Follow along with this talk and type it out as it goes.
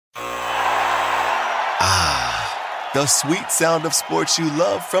The sweet sound of sports you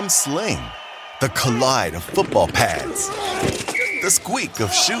love from Sling. The collide of football pads. The squeak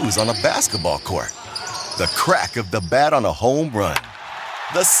of shoes on a basketball court. The crack of the bat on a home run.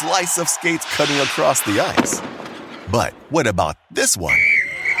 The slice of skates cutting across the ice. But what about this one?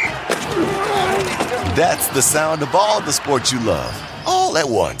 That's the sound of all the sports you love, all at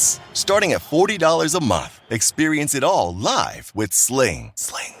once. Starting at $40 a month. Experience it all live with Sling.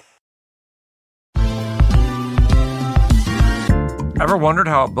 Ever wondered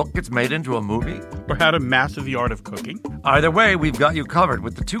how a book gets made into a movie? Or how to master the art of cooking? Either way, we've got you covered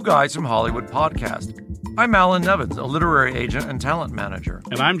with the Two Guys from Hollywood podcast. I'm Alan Nevins, a literary agent and talent manager.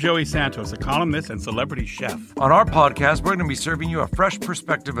 And I'm Joey Santos, a columnist and celebrity chef. On our podcast, we're going to be serving you a fresh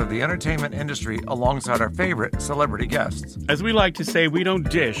perspective of the entertainment industry alongside our favorite celebrity guests. As we like to say, we don't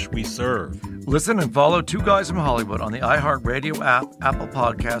dish, we serve. Listen and follow Two Guys from Hollywood on the iHeartRadio app, Apple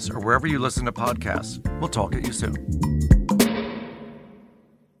Podcasts, or wherever you listen to podcasts. We'll talk at you soon.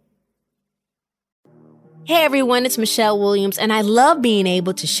 Hey everyone, it's Michelle Williams, and I love being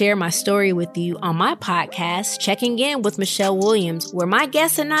able to share my story with you on my podcast, Checking In with Michelle Williams, where my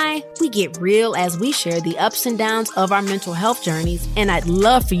guests and we get real as we share the ups and downs of our mental health journeys, and I'd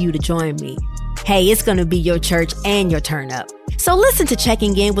love for you to join me. Hey, it's going to be your church and your turn up. So listen to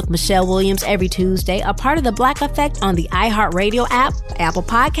Checking In with Michelle Williams every Tuesday, a part of the Black Effect on the iHeartRadio app, Apple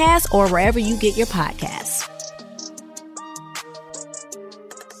Podcasts, or wherever you get your podcasts.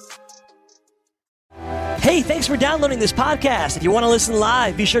 Hey, thanks for downloading this podcast. If you want to listen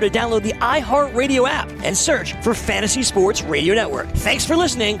live, be sure to download the iHeartRadio app and search for Fantasy Sports Radio Network. Thanks for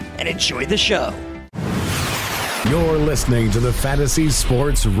listening and enjoy the show. You're listening to the Fantasy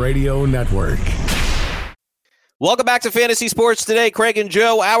Sports Radio Network. Welcome back to Fantasy Sports Today. Craig and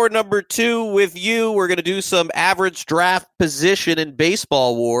Joe, hour number 2 with you. We're going to do some average draft position in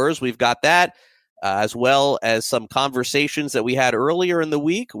baseball wars. We've got that. As well as some conversations that we had earlier in the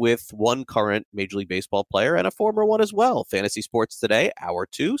week with one current Major League Baseball player and a former one as well. Fantasy Sports Today, Hour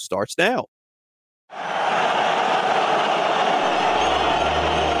 2 starts now.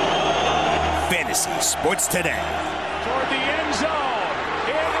 Fantasy Sports Today. Toward the end zone.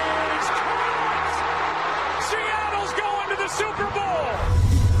 It is caught! Seattle's going to the Super Bowl!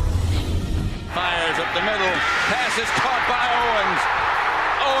 Fires up the middle. Pass is caught by Owens.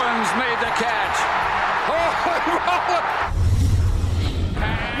 Owens made the catch.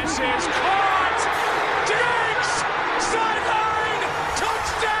 Pass is caught. Diggs, sideline,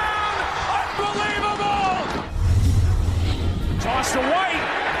 touchdown, unbelievable. Toss to White.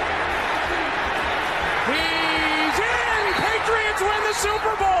 He's in. Patriots win the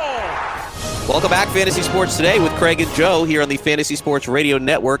Super Bowl. Welcome back, Fantasy Sports Today with Craig and Joe here on the Fantasy Sports Radio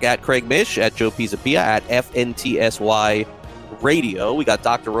Network at Craig Mish, at Joe Pisapia, at FNTSY Radio. We got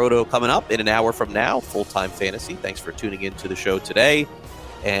Dr. Roto coming up in an hour from now, full-time fantasy. Thanks for tuning into the show today.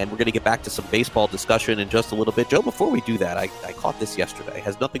 And we're going to get back to some baseball discussion in just a little bit. Joe, before we do that, I caught this yesterday. It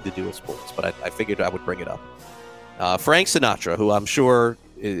has nothing to do with sports, but I figured I would bring it up. Frank Sinatra, who I'm sure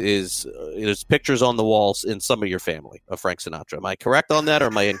is there's pictures on the walls in some of your family of Frank Sinatra. Am I correct on that, or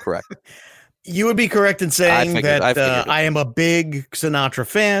am I incorrect? You would be correct in saying I am a big Sinatra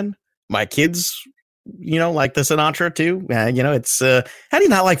fan. My kids like the Sinatra too. It's how do you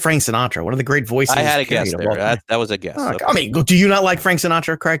not like Frank Sinatra? One of the great voices. I had a guess there. That was a guess. Oh, okay. I mean, do you not like Frank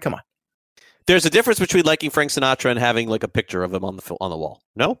Sinatra, Craig? Come on. There's a difference between liking Frank Sinatra and having like a picture of him on the wall.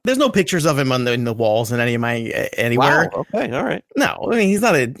 No, there's no pictures of him in the walls in any of my anywhere. Wow. Okay, all right. No, I mean he's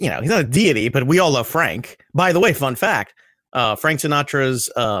not a deity, but we all love Frank. By the way, fun fact. Frank Sinatra's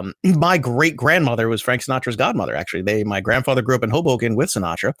my great grandmother was Frank Sinatra's godmother. Actually, my grandfather grew up in Hoboken with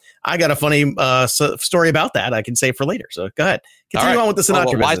Sinatra. I got a funny story about that I can save for later. So go ahead, continue on with the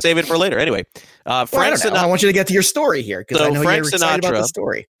Sinatra. Why save it for later? Anyway, Frank Sinatra. I want you to get to your story here because I know Frank you're excited about the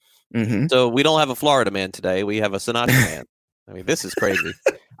story. Mm-hmm. So we don't have a Florida man today. We have a Sinatra man. I mean, this is crazy.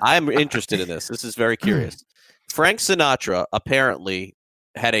 I am interested in this. This is very curious. Frank Sinatra apparently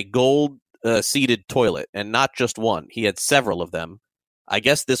had a gold seated toilet, and not just one. He had several of them. I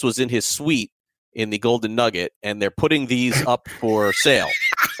guess this was in his suite in the Golden Nugget, and they're putting these up for sale.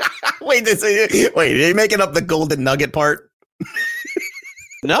 Wait, are you making up the Golden Nugget part?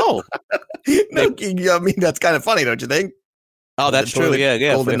 No. I mean, that's kind of funny, don't you think? Oh, that's true. Yeah.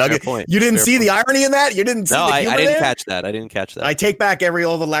 Golden Nugget. Point. You didn't see the irony in that? You didn't see the humor I didn't there? catch that. I didn't catch that. I take back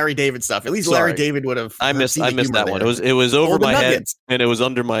all the Larry David stuff. At least Larry David would have. I missed that one. It was over my head, and it was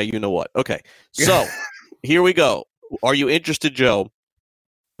under my you-know-what. Okay, so here we go. Are you interested, Joe,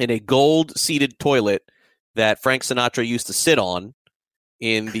 in a gold-seated toilet that Frank Sinatra used to sit on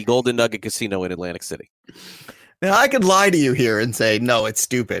in the Golden Nugget Casino in Atlantic City? Now, I could lie to you here and say, no, it's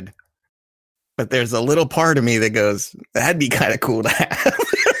stupid. but there's a little part of me that goes, that'd be kind of cool to have.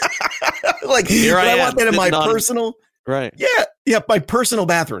 Like, Here but I I am, want that in my sitting on- personal. Right. Yeah, my personal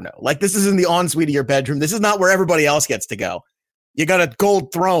bathroom. No, like this is in the ensuite of your bedroom. This is not where everybody else gets to go. You got a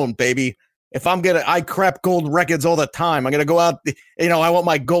gold throne, baby. If I crap gold records all the time. I'm gonna go out. I want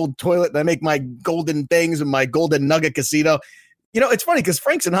my gold toilet. And I make my golden things and my golden nugget casino. It's funny because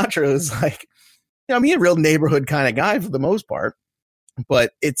Frank Sinatra is like, he's a real neighborhood kind of guy for the most part.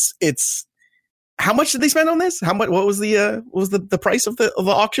 But it's. How much did they spend on this? How much? What was the price of the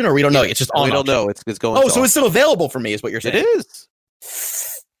auction? Or we don't know. It's just on. We don't auction. know. It's going. Oh, so it's still available for me, is what you're saying? It is.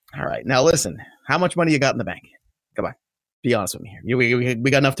 All right. Now listen. How much money you got in the bank? Come on. Be honest with me here. We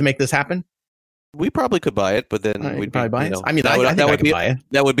got enough to make this happen? We probably could buy it, but then we'd probably buy it. I mean, that I think I could buy it.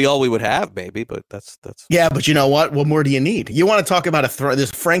 That would be all we would have, maybe. But that's. Yeah, but you know what? What more do you need? You want to talk about this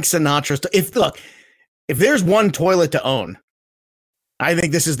Frank Sinatra? If there's one toilet to own, I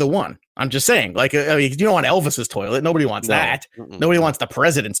think this is the one. I'm just saying, like, you don't want Elvis's toilet. Nobody wants that. Mm-mm. Nobody wants the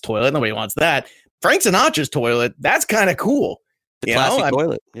president's toilet. Nobody wants that. Frank Sinatra's toilet, that's kind of cool. The classic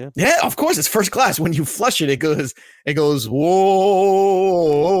toilet. Yeah, of course. It's first class. When you flush it, it goes,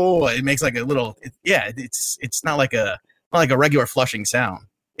 whoa. It makes like a little, it's not like a regular flushing sound.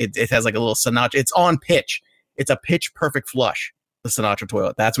 It has like a little Sinatra. It's on pitch. It's a pitch perfect flush, the Sinatra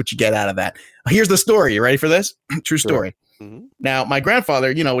toilet. That's what you get out of that. Here's the story. You ready for this? True story. Mm-hmm. Now, my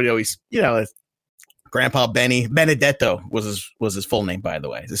grandfather, we always, Grandpa Benedetto was his full name, by the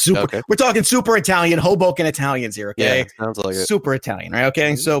way. Okay. We're talking super Italian, Hoboken Italians here, okay? Yeah, sounds like it. Super Italian, right?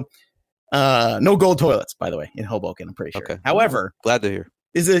 Okay, so no gold toilets, by the way, in Hoboken, I'm pretty sure. Okay. However, glad to hear.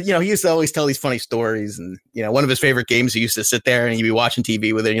 He used to always tell these funny stories, and one of his favorite games, he used to sit there and he'd be watching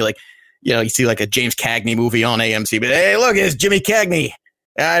TV with it, and you're like, you see like a James Cagney movie on AMC, but hey, look, it's Jimmy Cagney.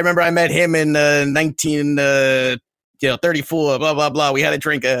 I remember I met him in 1934, blah, blah, blah. We had a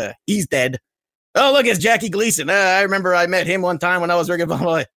drink. He's dead. Oh, look, it's Jackie Gleason. I remember I met him one time when I was working. Blah, blah,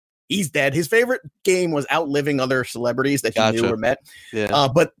 blah. He's dead. His favorite game was outliving other celebrities that he knew or met. Yeah.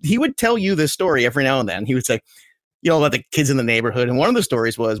 But he would tell you this story every now and then. He would say, about the kids in the neighborhood. And one of the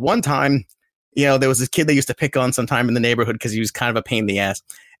stories was one time, there was this kid they used to pick on sometime in the neighborhood because he was kind of a pain in the ass.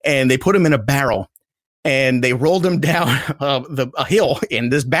 And they put him in a barrel and they rolled him down a hill in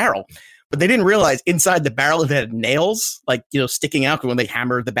this barrel. But they didn't realize inside the barrel it had nails, like, sticking out when they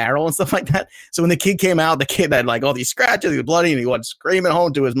hammered the barrel and stuff like that. So when the kid came out, the kid had like all these scratches, he was bloody, and he went screaming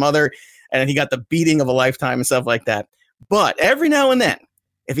home to his mother, and he got the beating of a lifetime and stuff like that. But every now and then,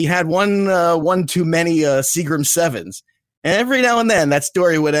 if he had one too many Seagram 7s, every now and then that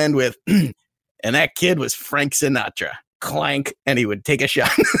story would end with, and that kid was Frank Sinatra. Clank, and he would take a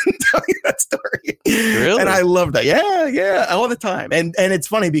shot and tell you that story. Really? And I love that. Yeah, all the time. And it's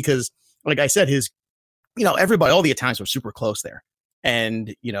funny because, like I said, everybody, all the Italians were super close there.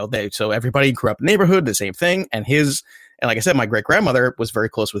 And, so everybody grew up in the neighborhood, the same thing. And like I said, my great grandmother was very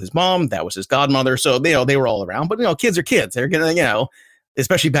close with his mom. That was his godmother. So, they were all around. But, kids are kids. They're going to,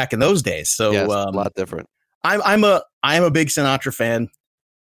 especially back in those days. So, yeah, it's a lot different. I'm a big Sinatra fan.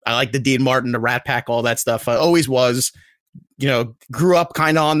 I like the Dean Martin, the Rat Pack, all that stuff. I always was. Grew up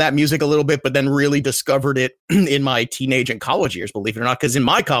kind of on that music a little bit, but then really discovered it in my teenage and college years, believe it or not. Because in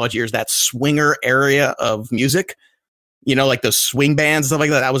my college years, that swinger area of music, like those swing bands, stuff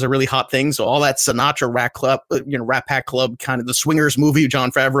like that, that was a really hot thing. So all that Sinatra Rat Pack Club, kind of the Swingers movie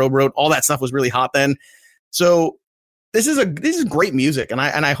Jon Favreau wrote, all that stuff was really hot then. So this is great music. And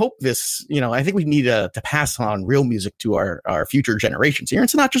I hope this, I think we need to pass on real music to our future generations here. And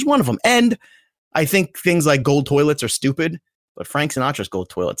Sinatra's one of them. And I think things like gold toilets are stupid, but Frank Sinatra's gold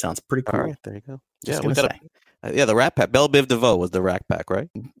toilet sounds pretty cool. All right, there you go. Yeah, we got the Rat Pack. Belle Biv DeVoe was the Rat Pack, right?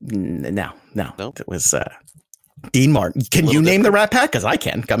 No. It was Dean Martin. Can you name the Rat Pack? Because I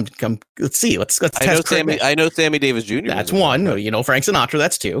can. Come. Let's see. Let's test. I know Sammy Davis Jr. That's one. Frank Sinatra.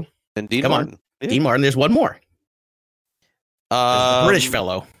 That's two. And Dean Martin. Yeah. Dean Martin. There's one more. British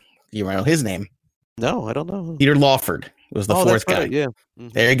fellow. You know his name? No, I don't know. Peter Lawford was the fourth guy. Right, yeah. Mm-hmm.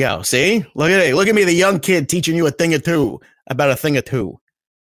 There you go. See? Look at me, the young kid teaching you a thing or two about a thing or two.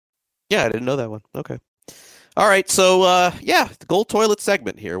 Yeah, I didn't know that one. Okay. All right. So, the gold toilet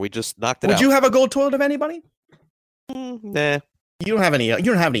segment here. We just knocked it out. Would you have a gold toilet of anybody? Nah. You don't have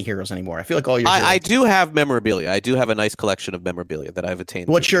any heroes anymore. I feel like all your I do have memorabilia. I do have a nice collection of memorabilia that I've attained.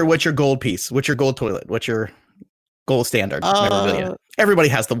 What's your gold piece? What's your gold toilet? What's your gold standard memorabilia? Everybody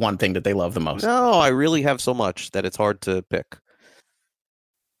has the one thing that they love the most. No, I really have so much that it's hard to pick.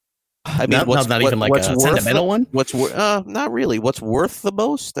 I mean, not even like a sentimental one. Not really. What's worth the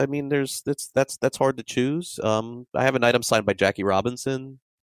most? I mean, that's hard to choose. I have an item signed by Jackie Robinson.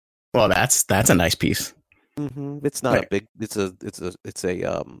 Well, that's a nice piece. Mm-hmm. It's not a big. It's a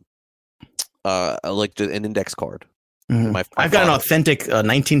like an index card. Mm-hmm. I've got an authentic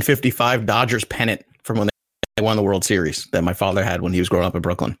 1955 Dodgers pennant from when they won the World Series that my father had when he was growing up in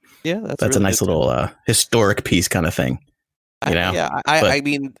Brooklyn. Yeah, that's really a nice little historic piece kind of thing. You know? I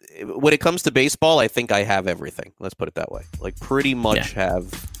mean, when it comes to baseball, I think I have everything. Let's put it that way. Like, pretty much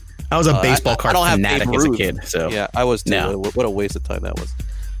have. I was a baseball card fanatic as a kid. So yeah, I was too. No. What a waste of time that was.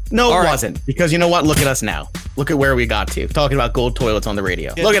 No, it wasn't. Because you know what? Look at us now. Look at where we got to. Talking about gold toilets on the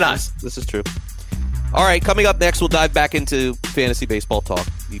radio. Yeah, Look at us. This is true. All right, coming up next, we'll dive back into fantasy baseball talk.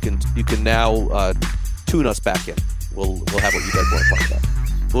 You can now tune us back in. We'll have what you guys want to talk about.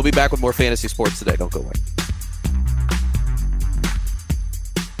 We'll be back with more fantasy sports today. Don't go away.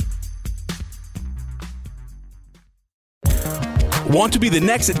 Want to be the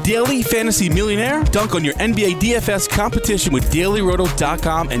next daily fantasy millionaire? Dunk on your NBA DFS competition with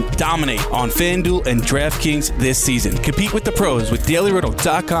DailyRoto.com and dominate on FanDuel and DraftKings this season. Compete with the pros with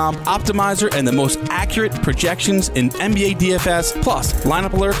DailyRoto.com, Optimizer, and the most accurate projections in NBA DFS, plus lineup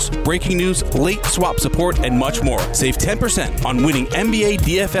alerts, breaking news, late swap support, and much more. Save 10% on winning NBA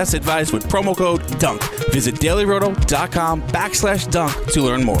DFS advice with promo code DUNK. Visit DailyRoto.com/dunk to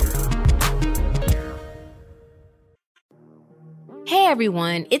learn more. Hey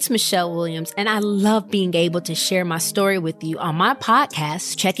everyone, it's Michelle Williams, and I love being able to share my story with you on my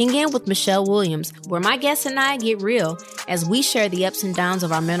podcast, Checking In with Michelle Williams, where my guests and I get real as we share the ups and downs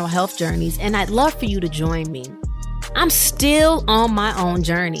of our mental health journeys, and I'd love for you to join me. I'm still on my own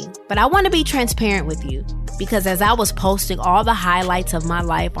journey, but I want to be transparent with you because as I was posting all the highlights of my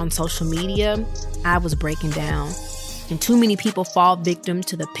life on social media, I was breaking down. And too many people fall victim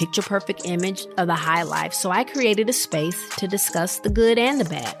to the picture-perfect image of the high life, so I created a space to discuss the good and the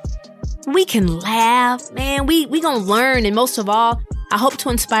bad. We can laugh, man, we gonna learn, and most of all, I hope to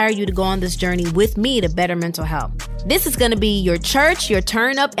inspire you to go on this journey with me to better mental health. This is gonna be your church, your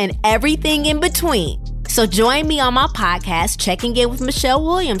turn-up, and everything in between. So join me on my podcast, Checking In with Michelle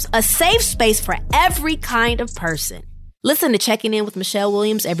Williams, a safe space for every kind of person. Listen to Checking In with Michelle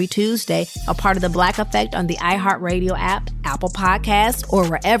Williams every Tuesday, a part of the Black Effect on the iHeartRadio app, Apple Podcasts, or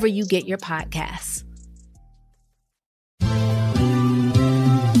wherever you get your podcasts.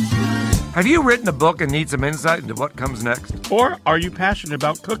 Have you written a book and need some insight into what comes next? Or are you passionate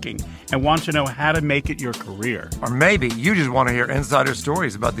about cooking and want to know how to make it your career? Or maybe you just want to hear insider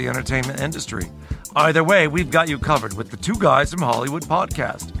stories about the entertainment industry. Either way, we've got you covered with the Two Guys from Hollywood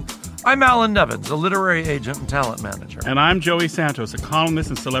podcast. I'm Alan Nevins, a literary agent and talent manager. And I'm Joey Santos, a columnist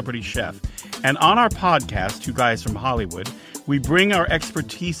and celebrity chef. And on our podcast, Two Guys from Hollywood, we bring our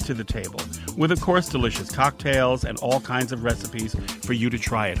expertise to the table with, of course, delicious cocktails and all kinds of recipes for you to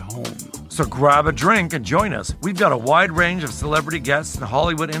try at home. So grab a drink and join us. We've got a wide range of celebrity guests and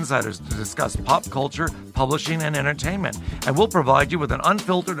Hollywood insiders to discuss pop culture, publishing, and entertainment. And we'll provide you with an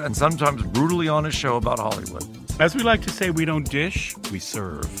unfiltered and sometimes brutally honest show about Hollywood. As we like to say, we don't dish, we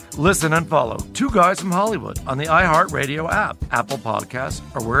serve. Listen and follow Two Guys from Hollywood on the iHeartRadio app, Apple Podcasts,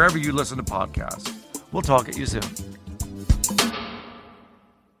 or wherever you listen to podcasts. We'll talk at you soon.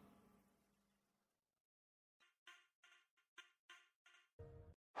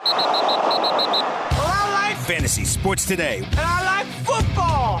 Well, I like Fantasy Sports Today. And I like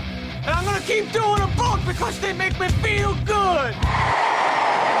football. And I'm going to keep doing them both because they make me feel good.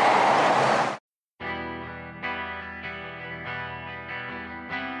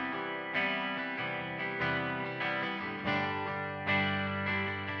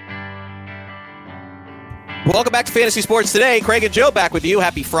 Welcome back to Fantasy Sports Today. Craig and Joe back with you.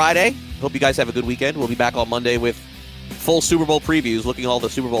 Happy Friday. Hope you guys have a good weekend. We'll be back on Monday with full Super Bowl previews, looking at all the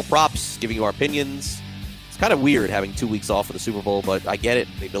Super Bowl props, giving you our opinions. It's kind of weird having 2 weeks off of the Super Bowl, but I get it.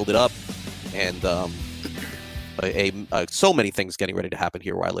 They build it up. And so many things getting ready to happen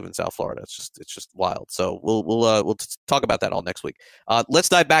here where I live in South Florida. It's just wild. So we'll talk about that all next week. Let's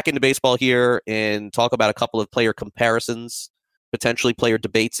dive back into baseball here and talk about a couple of player comparisons, potentially player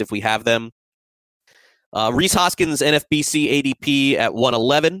debates if we have them. Rhys Hoskins' NFBC ADP at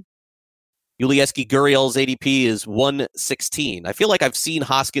 111. Yulieski Gurriel's ADP is 116. I feel like I've seen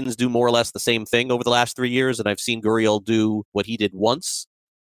Hoskins do more or less the same thing over the last 3 years, and I've seen Gurriel do what he did once.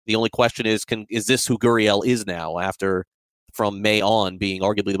 The only question is this who Gurriel is now after, from May on, being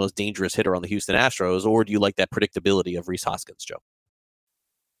arguably the most dangerous hitter on the Houston Astros, or do you like that predictability of Rhys Hoskins, Joe?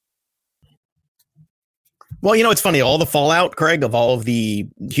 Well, you know, it's funny, all the fallout, Craig, of all of the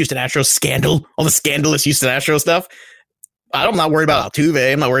Houston Astros scandal, all the scandalous Houston Astros stuff. I'm not worried about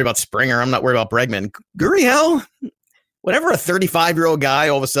Altuve. I'm not worried about Springer. I'm not worried about Bregman. Gurriel, whenever a 35-year-old guy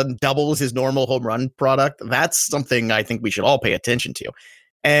all of a sudden doubles his normal home run product, that's something I think we should all pay attention to.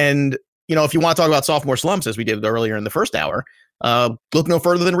 And, you know, if you want to talk about sophomore slumps, as we did earlier in the first hour, Look no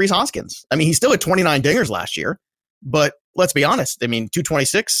further than Rhys Hoskins. I mean, he still had 29 dingers last year, but let's be honest. I mean,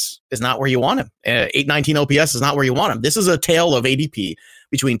 226 is not where you want him. 819 OPS is not where you want him. This is a tale of ADP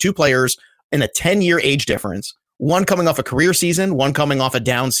between two players in a 10-year age difference, one coming off a career season, one coming off a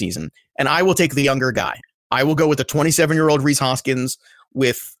down season. And I will take the younger guy. I will go with the 27-year-old Rhys Hoskins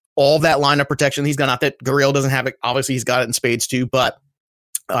with all that lineup protection he's got. Not that Gurriel doesn't have it. Obviously, he's got it in spades too, but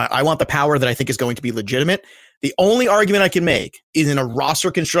I want the power that I think is going to be legitimate. The only argument I can make is in a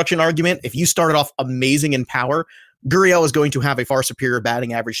roster construction argument. If you started off amazing in power, Gurriel is going to have a far superior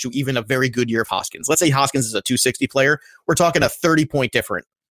batting average to even a very good year of Hoskins. Let's say Hoskins is a 260 player. We're talking a 30-point different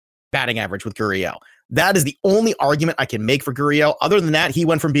batting average with Gurriel. That is the only argument I can make for Gurriel. Other than that, he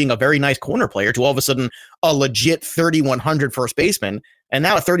went from being a very nice corner player to all of a sudden a legit 3,100 first baseman. And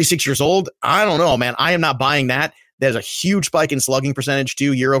now at 36 years old, I don't know, man. I am not buying that. There's a huge spike in slugging percentage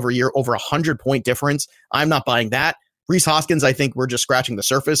too, year over year, over 100-point difference. I'm not buying that. Rhys Hoskins, I think we're just scratching the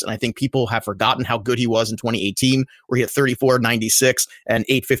surface, and I think people have forgotten how good he was in 2018, where he had 34, 96, and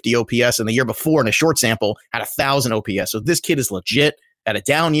 850 OPS, and the year before in a short sample had 1,000 OPS. So this kid is legit. At a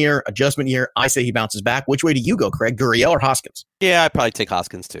down year, adjustment year, I say he bounces back. Which way do you go, Craig? Gurriel or Hoskins? Yeah, I'd probably take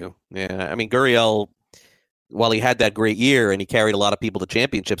Hoskins too. Yeah, I mean, Gurriel, while he had that great year and he carried a lot of people to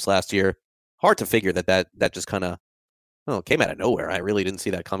championships last year, hard to figure that just kind of came out of nowhere. I really didn't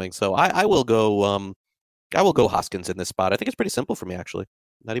see that coming. So I will go Hoskins in this spot. I think it's pretty simple for me, actually.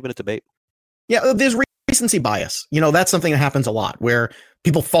 Not even a debate. Yeah, there's recency bias. That's something that happens a lot where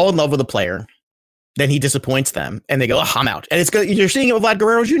people fall in love with a player, then he disappoints them, and they go, I'm out. And you're seeing it with Vlad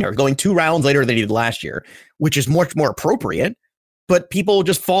Guerrero Jr. going 2 rounds later than he did last year, which is much more appropriate. But people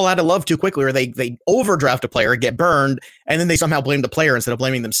just fall out of love too quickly, or they overdraft a player, get burned, and then they somehow blame the player instead of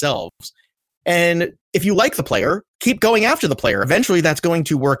blaming themselves. And if you like the player, keep going after the player. Eventually, that's going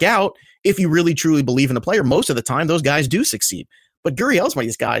to work out if you really, truly believe in the player. Most of the time, those guys do succeed. But Gurriel's one of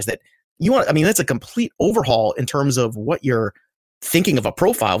these guys that that's a complete overhaul in terms of what you're thinking of a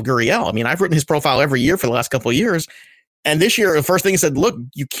profile of Gurriel. I mean, I've written his profile every year for the last couple of years. And this year, the first thing he said, look,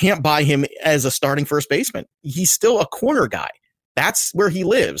 you can't buy him as a starting first baseman. He's still a corner guy. That's where he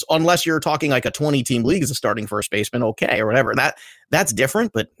lives, unless you're talking like a 20-team league as a starting first baseman, okay, or whatever. That's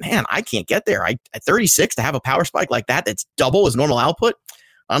different, but man, I can't get there. At 36, to have a power spike like that's double his normal output,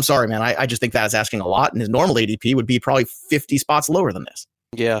 I'm sorry, man. I just think that is asking a lot, and his normal ADP would be probably 50 spots lower than this.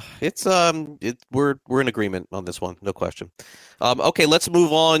 Yeah, it's we're in agreement on this one, no question. Okay, let's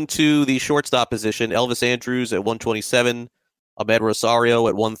move on to the shortstop position. Elvis Andrus at 127, Ahmed Rosario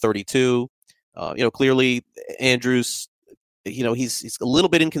at 132. Clearly Andrus, he's a little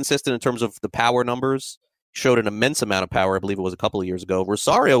bit inconsistent in terms of the power numbers. Showed an immense amount of power, I believe it was a couple of years ago.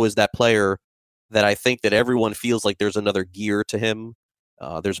 Rosario is that player that I think that everyone feels like there's another gear to him.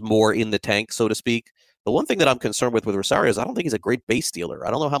 There's more in the tank, so to speak. The one thing that I'm concerned with Rosario is I don't think he's a great base stealer. I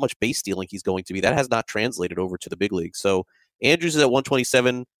don't know how much base stealing he's going to be. That has not translated over to the big league. So Andrus is at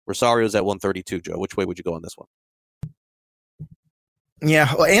 127, Rosario's at 132, Joe. Which way would you go on this one?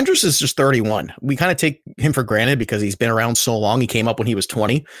 Yeah, well, Andrus is just 31. We kind of take him for granted because he's been around so long. He came up when he was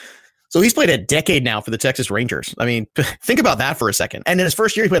 20. So he's played a decade now for the Texas Rangers. I mean, think about that for a second. And in his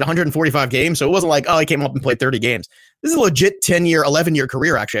first year, he played 145 games. So it wasn't like, he came up and played 30 games. This is a legit 10-year, 11-year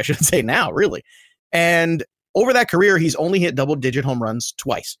career, actually, I should say now, really. And over that career, he's only hit double-digit home runs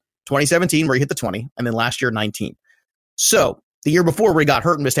twice. 2017, where he hit the 20, and then last year, 19. So the year before, where he got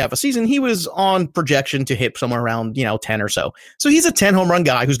hurt and missed half a season, he was on projection to hit somewhere around 10 or so. So he's a 10 home run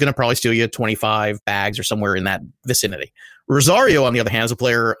guy who's going to probably steal you 25 bags or somewhere in that vicinity. Rosario, on the other hand, is a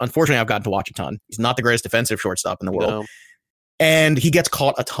player, unfortunately, I've gotten to watch a ton. He's not the greatest defensive shortstop in the world. No. And he gets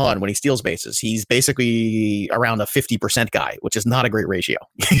caught a ton when he steals bases. He's basically around a 50% guy, which is not a great ratio.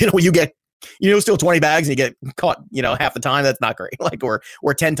 You get steal 20 bags and you get caught, half the time. That's not great.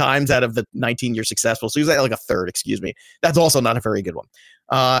 Or 10 times out of the 19 you're successful. So he's at like a third, excuse me. That's also not a very good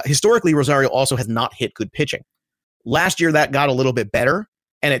one. Historically, Rosario also has not hit good pitching. Last year, that got a little bit better.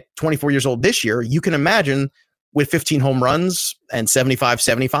 And at 24 years old this year, you can imagine with 15 home runs and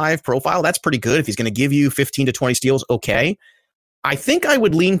 75 profile, that's pretty good. If he's going to give you 15 to 20 steals, okay. I think I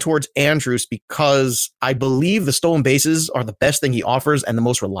would lean towards Andrus because I believe the stolen bases are the best thing he offers and the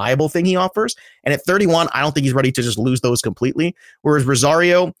most reliable thing he offers. And at 31, I don't think he's ready to just lose those completely. Whereas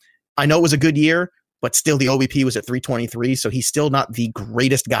Rosario, I know it was a good year, but still the OBP was at 323. So he's still not the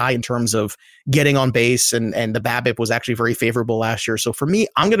greatest guy in terms of getting on base. And the BABIP was actually very favorable last year. So for me,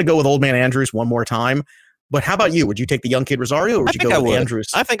 I'm going to go with old man Andrus one more time. But how about you? Would you take the young kid Rosario or would you go with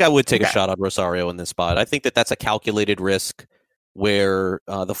Andrus? I think I would take a shot on Rosario in this spot. I think that's a calculated risk where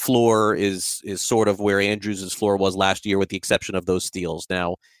the floor is sort of where Andrus' floor was last year with the exception of those steals.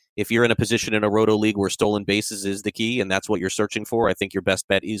 Now, if you're in a position in a roto league where stolen bases is the key and that's what you're searching for, I think your best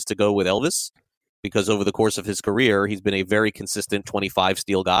bet is to go with Elvis, because over the course of his career, he's been a very consistent 25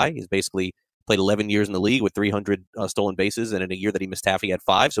 steal guy. He's basically played 11 years in the league with 300 stolen bases, and in a year that he missed half, he had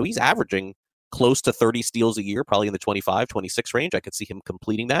 5. So he's averaging close to 30 steals a year, probably in the 25, 26 range. I could see him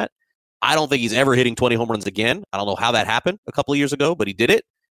completing that. I don't think he's ever hitting 20 home runs again. I don't know how that happened a couple of years ago, but he did it.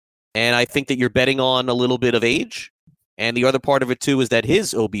 And I think that you're betting on a little bit of age. And the other part of it, too, is that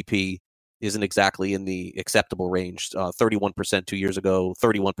his OBP isn't exactly in the acceptable range. 31% 2 years ago,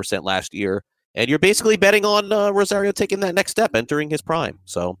 31% last year. And you're basically betting on Rosario taking that next step, entering his prime.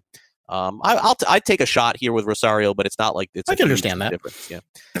 So I'd take a shot here with Rosario, but it's not like it's. I can understand that. Yeah,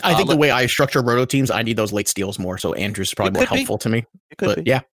 I think the way I structure roto teams, I need those late steals more. So Andrews is probably more helpful to me. It could be.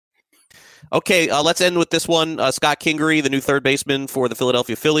 Yeah. Okay, let's end with this one. Scott Kingery, the new third baseman for the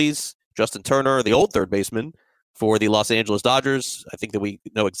Philadelphia Phillies. Justin Turner, the old third baseman for the Los Angeles Dodgers. I think that we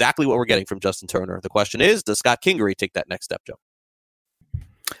know exactly what we're getting from Justin Turner. The question is, does Scott Kingery take that next step, Joe?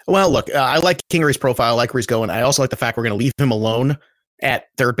 Well, look, I like Kingery's profile. I like where he's going. I also like the fact we're going to leave him alone at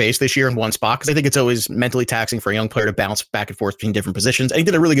third base this year in one spot, because I think it's always mentally taxing for a young player to bounce back and forth between different positions. And he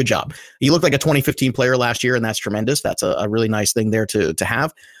did a really good job. He looked like a 2015 player last year, and that's tremendous. That's a really nice thing there to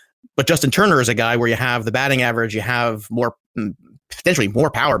have. But Justin Turner is a guy where you have the batting average, you have more, potentially more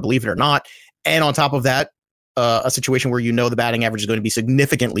power, believe it or not. And on top of that, a situation where you know the batting average is going to be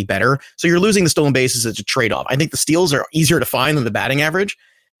significantly better. So you're losing the stolen bases. It's a trade-off. I think the steals are easier to find than the batting average.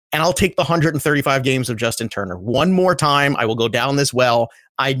 And I'll take the 135 games of Justin Turner. One more time, I will go down this well.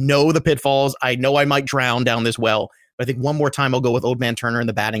 I know the pitfalls. I know I might drown down this well. But I think one more time, I'll go with Old Man Turner and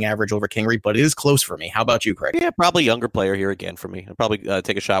the batting average over Kingery. But it is close for me. How about you, Craig? Yeah, probably younger player here again for me. I'll probably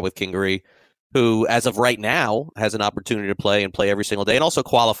take a shot with Kingery, who, as of right now, has an opportunity to play every single day and also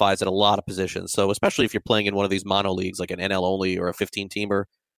qualifies at a lot of positions. So especially if you're playing in one of these mono leagues like an NL only or a 15-teamer,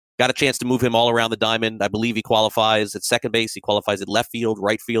 got a chance to move him all around the diamond. I believe he qualifies at second base. He qualifies at left field,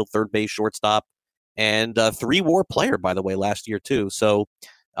 right field, third base, shortstop, and 3-WAR player, by the way, last year too. So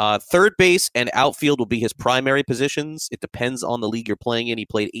third base and outfield will be his primary positions. It depends on the league you're playing in. He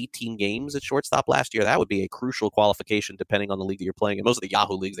played 18 games at shortstop last year. That would be a crucial qualification depending on the league that you're playing in. Most of the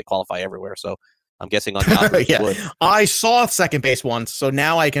Yahoo leagues, they qualify everywhere. So I'm guessing on Yahoo. Yeah. I saw second base once, so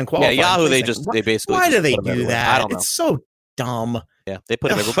now I can qualify. Yeah, Yahoo, they basically. Why just do they put do that? I don't know. It's so dumb. Yeah, they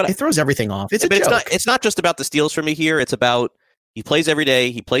put him everywhere. But it throws everything off. It's a joke. It's not just about the steals for me here. It's about he plays every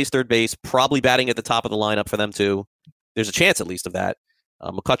day. He plays third base, probably batting at the top of the lineup for them too. There's a chance at least of that.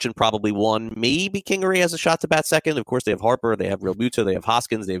 McCutchen probably one. Maybe Kingery has a shot to bat second. Of course, they have Harper. They have Real Muto. They have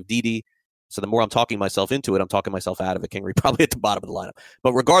Hoskins. They have Didi. So the more I'm talking myself into it, I'm talking myself out of it. Kingery probably at the bottom of the lineup.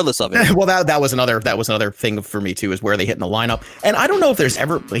 But regardless of it, well, that was another thing for me too, is where they hit in the lineup. And I don't know if there's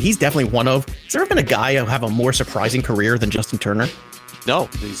ever. He's definitely one of. Has there ever been a guy who have a more surprising career than Justin Turner? No,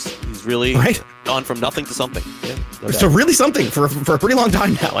 he's really gone from nothing to something. Yeah, so really something for a pretty long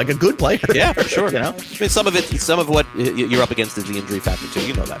time now, like a good player. Yeah, for sure. You know, I mean, some of what you're up against is the injury factor too.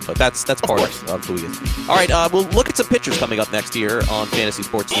 You know that, but that's part of who he is. All right, we'll look at some pitchers coming up next year on Fantasy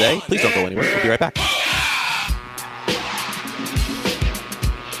Sports Today. Please don't go anywhere. We'll be right back.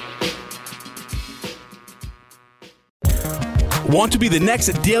 Want to be the next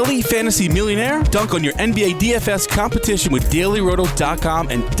daily fantasy millionaire? Dunk on your NBA DFS competition with DailyRoto.com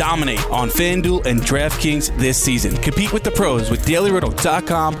and dominate on FanDuel and DraftKings this season. Compete with the pros with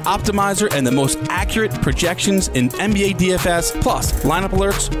DailyRoto.com, Optimizer, and the most accurate projections in NBA DFS, plus lineup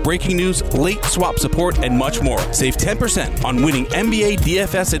alerts, breaking news, late swap support, and much more. Save 10% on winning NBA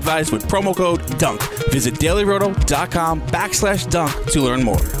DFS advice with promo code DUNK. Visit DailyRoto.com/dunk to learn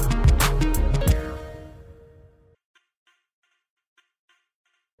more.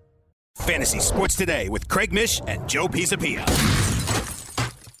 Fantasy Sports Today with Craig Mish and Joe Pisapia.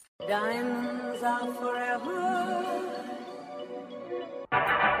 Diamonds are forever.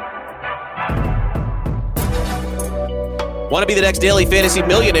 Want to be the next daily fantasy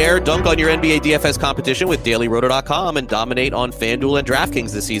millionaire? Dunk on your NBA DFS competition with DailyRoto.com and dominate on FanDuel and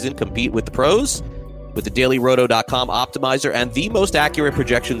DraftKings this season. Compete with the pros with the DailyRoto.com Optimizer and the most accurate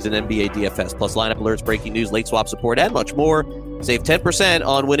projections in NBA DFS, plus lineup alerts, breaking news, late swap support, and much more. Save 10%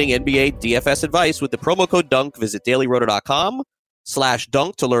 on winning NBA DFS advice with the promo code DUNK. Visit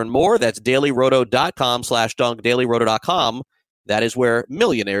DailyRoto.com/dunk to learn more. That's DailyRoto.com/dunk, DailyRoto.com. That is where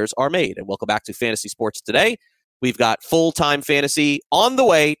millionaires are made. And welcome back to Fantasy Sports Today. We've got full-time fantasy on the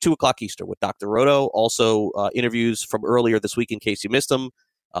way, 2 o'clock Eastern with Dr. Roto. Also, interviews from earlier this week in case you missed them.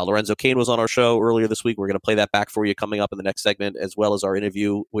 Lorenzo Cain was on our show earlier this week. We're going to play that back for you coming up in the next segment, as well as our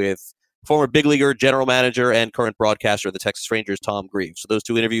interview with former big leaguer, general manager, and current broadcaster of the Texas Rangers, Tom Grieve. So those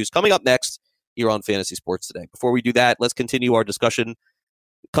 2 interviews coming up next here on Fantasy Sports Today. Before we do that, let's continue our discussion.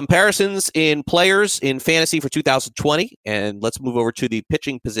 Comparisons in players in fantasy for 2020, and let's move over to the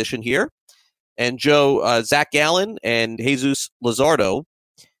pitching position here. And Joe, Zach Gallen and Jesus Luzardo.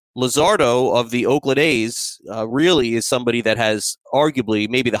 Luzardo of the Oakland A's really is somebody that has arguably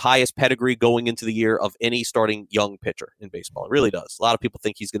maybe the highest pedigree going into the year of any starting young pitcher in baseball. It really does. A lot of people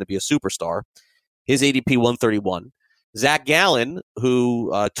think he's going to be a superstar. His ADP 131. Zach Gallen,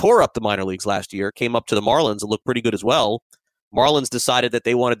 who tore up the minor leagues last year, came up to the Marlins and looked pretty good as well. Marlins decided that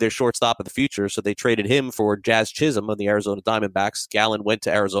they wanted their shortstop of the future, so they traded him for Jazz Chisholm on the Arizona Diamondbacks. Gallen went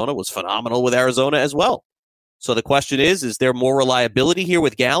to Arizona, was phenomenal with Arizona as well. So the question is there more reliability here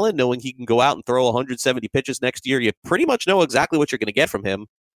with Gallen, knowing he can go out and throw 170 pitches next year? You pretty much know exactly what you're going to get from him.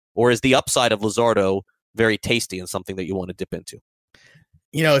 Or is the upside of Luzardo very tasty and something that you want to dip into?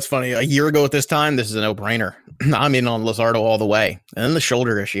 You know, it's funny. A year ago at this time, this is a no-brainer. I'm in on Luzardo all the way. And then the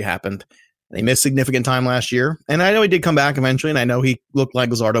shoulder issue happened. They missed significant time last year. And I know he did come back eventually, and I know he looked like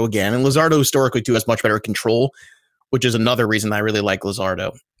Luzardo again. And Luzardo historically, too, has much better control, which is another reason I really like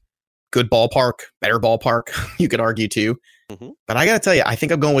Luzardo. Good ballpark, better ballpark, you could argue, too. Mm-hmm. But I got to tell you, I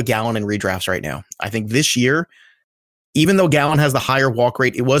think I'm going with Gallen in redrafts right now. I think this year, even though Gallen has the higher walk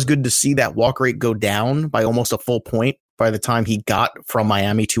rate, it was good to see that walk rate go down by almost a full point by the time he got from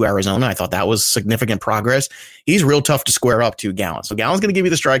Miami to Arizona. I thought that was significant progress. He's real tough to square up to, Gallen. So Gallen's going to give you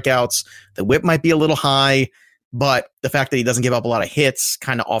the strikeouts. The whip might be a little high, but the fact that he doesn't give up a lot of hits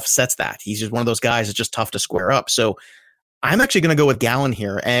kind of offsets that. He's just one of those guys that's just tough to square up. So I'm actually going to go with Gallen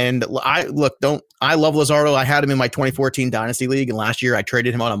here. And I love Luzardo. I had him in my 2014 Dynasty League, and last year I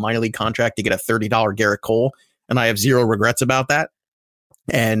traded him on a minor league contract to get a $30 Garrett Cole, and I have zero regrets about that.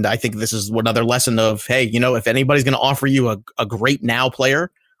 And I think this is another lesson of, hey, you know, if anybody's going to offer you a great now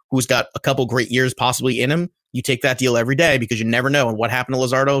player who's got a couple great years possibly in him, you take that deal every day, because you never know. And what happened to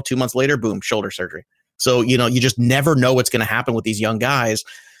Luzardo 2 months later? Boom, shoulder surgery. So, you know, you just never know what's going to happen with these young guys.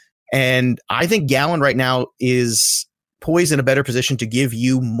 And I think Gallen right now is poised in a better position to give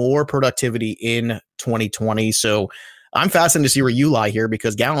you more productivity in 2020. So I'm fascinated to see where you lie here,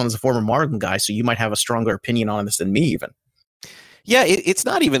 because Gallen is a former Marlin guy, so you might have a stronger opinion on this than me even. Yeah, it's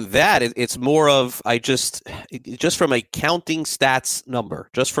not even that. It's more of just from a counting stats number,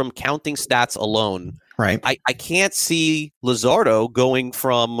 just from counting stats alone. Right. I can't see Luzardo going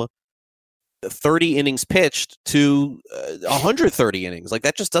from 30 innings pitched to 130 innings. Like,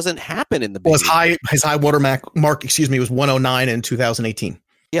 that just doesn't happen in the big league. His high water mark, was 109 in 2018.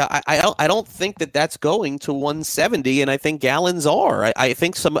 Yeah, I don't think that's going to 170, and I think Gallen's are. I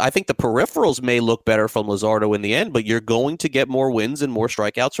think the peripherals may look better from Luzardo in the end, but you're going to get more wins and more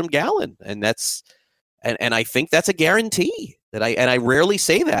strikeouts from Gallen, and I think that's a guarantee. I rarely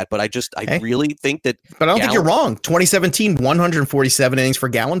say that, but I really think that. But I don't think you're wrong. 2017, 147 innings for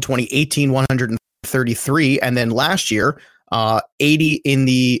Gallen. 2018, 133, and then last year, 80 in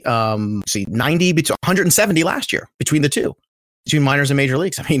the 90 between 170 last year between the two. Between minors and major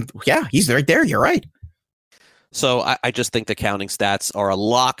leagues. I mean, yeah, he's right there. You're right. So I just think the counting stats are a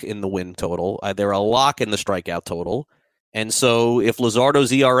lock in the win total. They're a lock in the strikeout total. And so if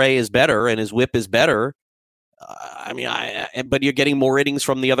Luzardo's ERA is better and his whip is better, but you're getting more innings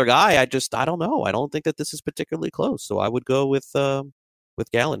from the other guy, I don't know. I don't think that this is particularly close. So I would go with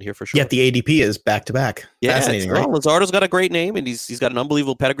Gallen here for sure. Yet the ADP is back to back. Yeah, fascinating, right? Luzardo's got a great name, and he's got an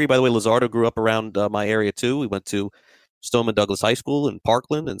unbelievable pedigree. By the way, Luzardo grew up around my area too. We went to Stoneman Douglas High School in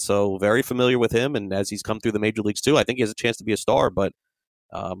Parkland, and so very familiar with him. And as he's come through the major leagues too, I think he has a chance to be a star. But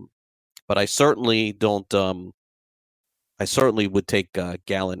I certainly don't. I certainly would take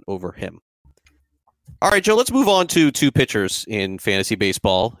Gallen over him. All right, Joe. Let's move on to two pitchers in fantasy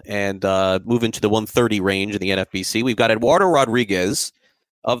baseball and move into the 130 range in the NFBC. We've got Eduardo Rodriguez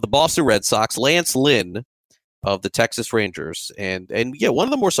of the Boston Red Sox, Lance Lynn of the Texas Rangers. And yeah, one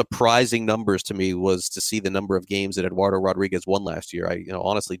of the more surprising numbers to me was to see the number of games that Eduardo Rodriguez won last year. I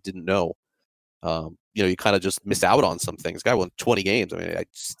honestly didn't know. You kind of just miss out on some things. Guy won 20 games. I mean,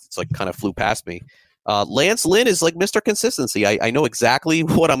 it's like kind of flew past me. Lance Lynn is like Mr. Consistency. I know exactly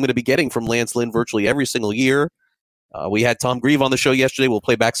what I'm going to be getting from Lance Lynn virtually every single year. We had Tom Grieve on the show yesterday. We'll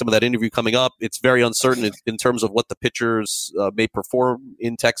play back some of that interview coming up. It's very uncertain in terms of what the pitchers may perform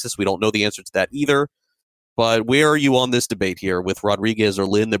in Texas. We don't know the answer to that either. But where are you on this debate here with Rodriguez or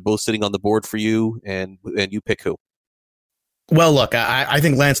Lynn? They're both sitting on the board for you, and you pick who. Well, look, I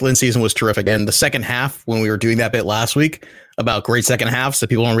think Lance Lynn's season was terrific. And the second half, when we were doing that bit last week about great second halves that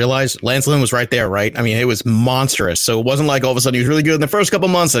people don't realize, Lance Lynn was right there, right? I mean, it was monstrous. So it wasn't like all of a sudden he was really good in the first couple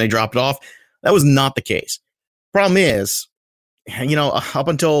months and he dropped it off. That was not the case. Problem is, up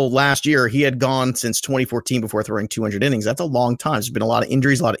until last year, he had gone since 2014 before throwing 200 innings. That's a long time. There's been a lot of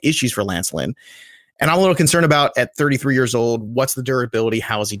injuries, a lot of issues for Lance Lynn. And I'm a little concerned about at 33 years old, what's the durability?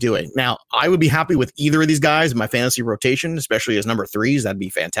 How is he doing? Now, I would be happy with either of these guys in my fantasy rotation, especially as number 3s. That'd be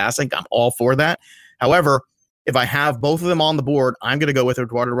fantastic. I'm all for that. However, if I have both of them on the board, I'm going to go with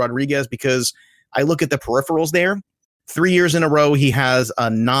Eduardo Rodriguez because I look at the peripherals there. 3 years in a row, he has a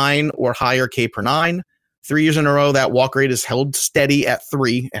 9 or higher K per 9. 3 years in a row, that walk rate is held steady at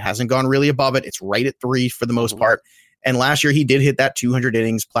 3. It hasn't gone really above it. It's right at 3 for the most part. And last year, he did hit that 200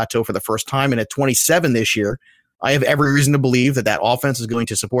 innings plateau for the first time. And at 27 this year, I have every reason to believe that offense is going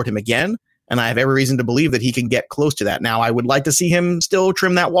to support him again. And I have every reason to believe that he can get close to that. Now, I would like to see him still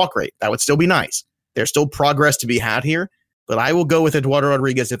trim that walk rate. That would still be nice. There's still progress to be had here. But I will go with Eduardo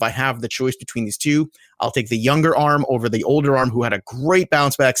Rodriguez if I have the choice between these two. I'll take the younger arm over the older arm who had a great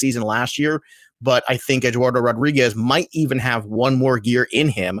bounce back season last year. But I think Eduardo Rodriguez might even have one more gear in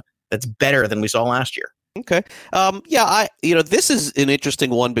him that's better than we saw last year. Okay. This is an interesting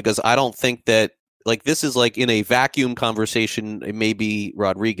one because I don't think that this is in a vacuum conversation, it may be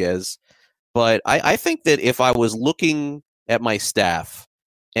Rodriguez, but I think that if I was looking at my staff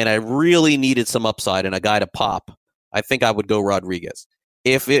and I really needed some upside and a guy to pop, I think I would go Rodriguez.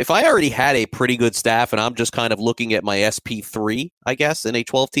 If I already had a pretty good staff and I'm just kind of looking at my SP3, I guess, in a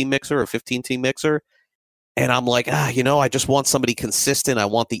 12-team mixer or 15-team mixer, and I'm like, I just want somebody consistent. I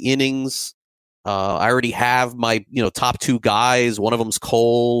want the innings. I already have my, top 2 guys. One of them's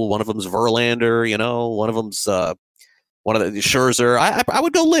Cole. One of them's Verlander. One of them's one of the Scherzer. I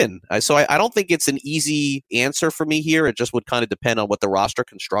would go Lynn. So I don't think it's an easy answer for me here. It just would kind of depend on what the roster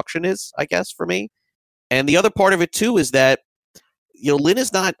construction is, I guess, for me. And the other part of it too is that Lynn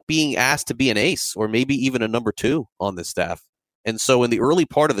is not being asked to be an ace or maybe even a number 2 on this staff. And so in the early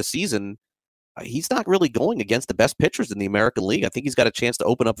part of the season, he's not really going against the best pitchers in the American League. I think he's got a chance to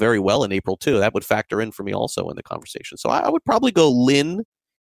open up very well in April, too. That would factor in for me also in the conversation. So I would probably go Lynn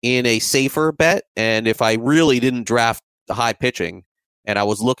in a safer bet. And if I really didn't draft the high pitching and I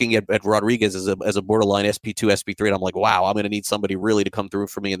was looking at Rodriguez as a borderline SP2, SP3, and I'm like, wow, I'm going to need somebody really to come through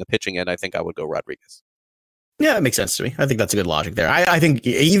for me in the pitching end, I think I would go Rodriguez. Yeah, it makes sense to me. I think that's a good logic there. I think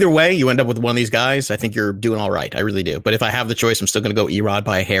either way, you end up with one of these guys. I think you're doing all right. I really do. But if I have the choice, I'm still going to go Erod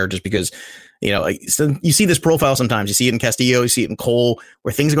by a hair just because, you see this profile sometimes. You see it in Castillo, you see it in Cole,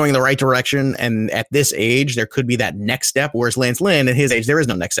 where things are going in the right direction. And at this age, there could be that next step. Whereas Lance Lynn, at his age, there is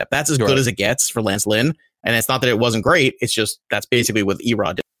no next step. That's as good as it gets for Lance Lynn. And it's not that it wasn't great. It's just that's basically what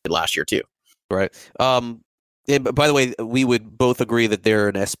Erod did last year, too. Right. By the way, we would both agree that they're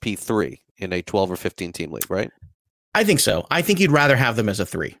an SP3 in a 12 or 15 team league, right? I think so. I think you'd rather have them as a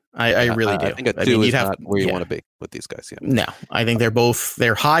 3. I really do. I think a 2 is not where you want to be with these guys. Yeah. No, I think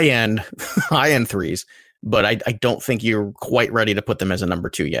they're high end 3s, but I don't think you're quite ready to put them as a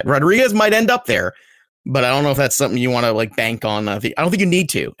number 2 yet. Rodriguez might end up there, but I don't know if that's something you want to bank on. I don't think you need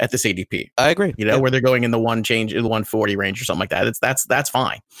to at this ADP. I agree. Where they're going in the 140 range or something like that. That's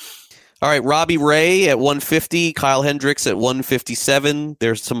fine. All right, Robbie Ray at 150, Kyle Hendricks at 157.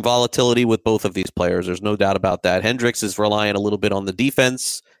 There's some volatility with both of these players. There's no doubt about that. Hendricks is relying a little bit on the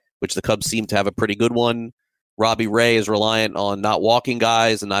defense, which the Cubs seem to have a pretty good one. Robbie Ray is reliant on not walking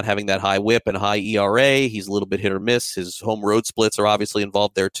guys and not having that high whip and high ERA. He's a little bit hit or miss. His home road splits are obviously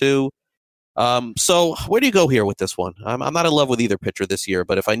involved there too. So where do you go here with this one? I'm not in love with either pitcher this year,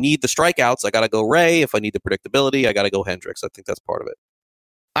 but if I need the strikeouts, I got to go Ray. If I need the predictability, I got to go Hendricks. I think that's part of it.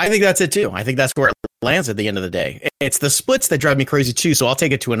 I think that's it too. I think that's where it lands at the end of the day. It's the splits that drive me crazy too. So I'll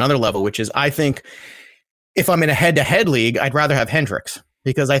take it to another level, which is I think if I'm in a head-to-head league, I'd rather have Hendricks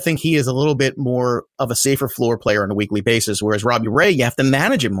because I think he is a little bit more of a safer floor player on a weekly basis. Whereas Robbie Ray, you have to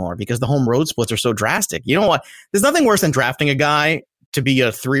manage him more because the home road splits are so drastic. You know what? There's nothing worse than drafting a guy to be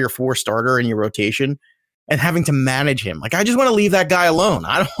a 3 or 4 starter in your rotation and having to manage him. I just want to leave that guy alone.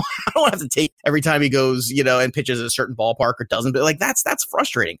 I don't have to take every time he goes, and pitches at a certain ballpark or doesn't. But that's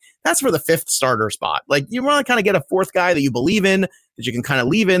frustrating. That's for the 5th starter spot. You want to kind of get a 4th guy that you believe in, that you can kind of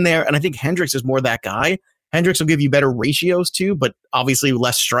leave in there. And I think Hendricks is more that guy. Hendricks will give you better ratios too, but obviously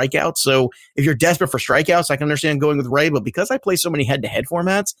less strikeouts. So if you're desperate for strikeouts, I can understand going with Ray. But because I play so many head-to-head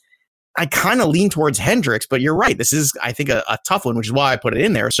formats, I kind of lean towards Hendricks. But you're right. This is, I think, a tough one, which is why I put it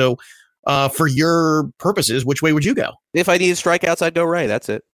in there. So for your purposes, which way would you go? If I needed strikeouts, I'd go Ray. That's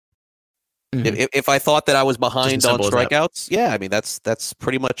it. Mm-hmm. If I thought that I was behind on strikeouts, yeah, I mean, that's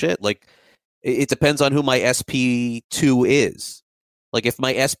pretty much it. It depends on who my SP2 is. If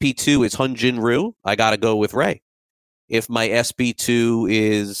my SP2 is Hyun-Jin Ryu, I got to go with Ray. If my SP2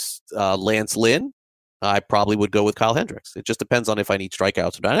 is Lance Lynn, I probably would go with Kyle Hendricks. It just depends on if I need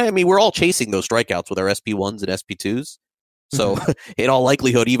strikeouts or not. I mean, we're all chasing those strikeouts with our SP1s and SP2s. So in all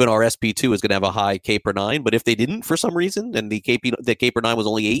likelihood, even our SP2 is going to have a high K per 9. But if they didn't for some reason, and the K per 9 was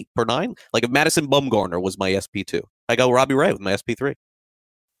only 8 per 9, like if Madison Bumgarner was my SP2, I go Robbie Ray with my SP3.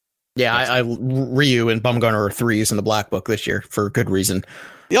 Yeah, I Ryu and Bumgarner are 3s in the Black Book this year for good reason.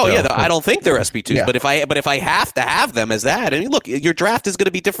 Oh, so, yeah, I don't think they're SP2s, yeah. but if I have to have them as that, I mean, look, your draft is going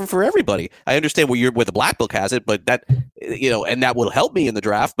to be different for everybody. I understand where the Black Book has it, but that, and that will help me in the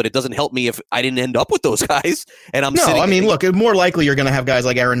draft, but it doesn't help me if I didn't end up with those guys. And look, more likely you're going to have guys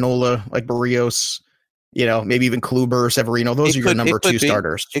like Aaron Nola, like Barrios, maybe even Kluber, Severino. Those are your number 2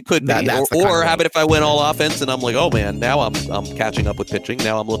 starters. It could be. Or have it if I went all offense and I'm like, oh man, now I'm catching up with pitching.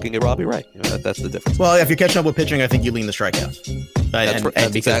 Now I'm looking at Robbie Ray. That's the difference. Well, if you're catching up with pitching, I think you lean the strikeouts.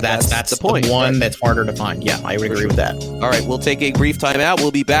 That's the point. One that's harder to find. Yeah, I would agree with that. All right, we'll take a brief timeout.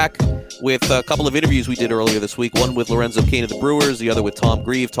 We'll be back with a couple of interviews we did earlier this week. One with Lorenzo Cain of the Brewers, the other with Tom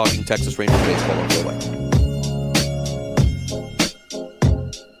Grieve talking Texas Rangers baseball on the way.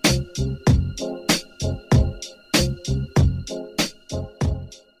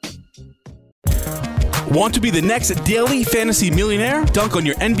 Want to be the next daily fantasy millionaire? Dunk on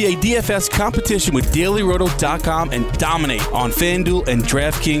your NBA DFS competition with DailyRoto.com and dominate on FanDuel and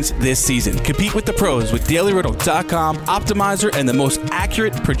DraftKings this season. Compete with the pros with DailyRoto.com, Optimizer, and the most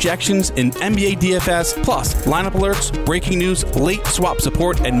accurate projections in NBA DFS, plus lineup alerts, breaking news, late swap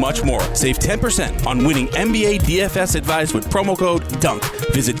support, and much more. Save 10% on winning NBA DFS advice with promo code DUNK.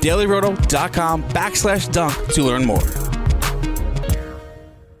 Visit DailyRoto.com/dunk to learn more.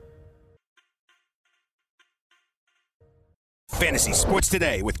 Fantasy Sports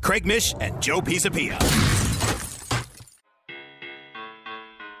Today with Craig Mish and Joe Pisapia.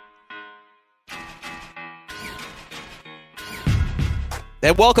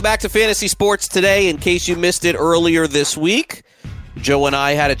 And welcome back to Fantasy Sports Today. In case you missed it earlier this week, Joe and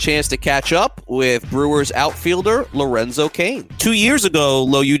I had a chance to catch up with Brewers outfielder Lorenzo Cain. 2 years ago,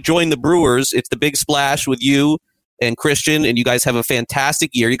 Lo, you joined the Brewers. It's the big splash with you and Christian, and you guys have a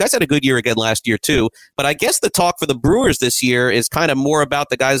fantastic year. You guys had a good year again last year, too. But I guess the talk for the Brewers this year is kind of more about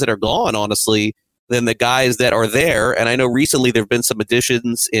the guys that are gone, honestly, than the guys that are there. And I know recently there have been some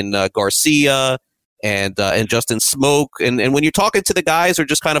additions in Garcia and Justin Smoke. And when you're talking to the guys or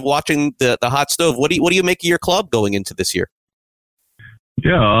just kind of watching the hot stove, what do you make of your club going into this year?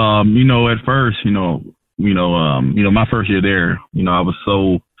 Yeah, at first, my first year there, I was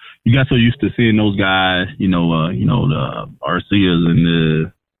you got so used to seeing those guys, the Arcias and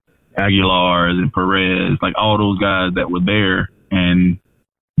the Aguilars and Perez, like all those guys that were there, and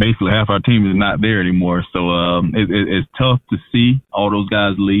basically half our team is not there anymore. So it's tough to see all those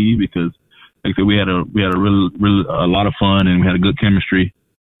guys leave because, like I said, we had a lot of fun and we had a good chemistry.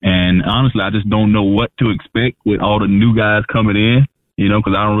 And honestly, I just don't know what to expect with all the new guys coming in,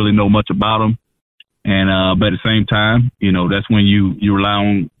 because I don't really know much about them. And but at the same time, that's when you rely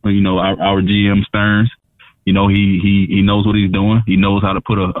on our GM Stearns. He knows what he's doing. He knows how to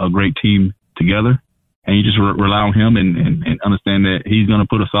put a great team together, and you just rely on him and understand that he's going to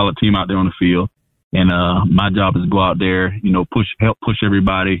put a solid team out there on the field. And my job is to go out there, help push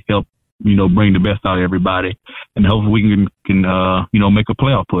everybody, help bring the best out of everybody, and hopefully we can make a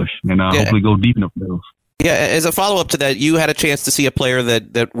playoff push and hopefully go deep in the playoffs. Yeah, as a follow-up to that, you had a chance to see a player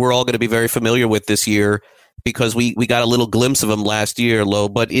that we're all going to be very familiar with this year because we got a little glimpse of him last year, Lo.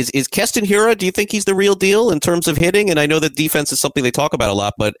 But is Keston Hiura, do you think he's the real deal in terms of hitting? And I know that defense is something they talk about a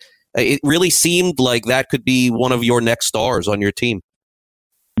lot, but it really seemed like that could be one of your next stars on your team.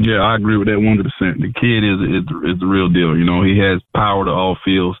 Yeah, I agree with that 100%. The kid is the real deal. He has power to all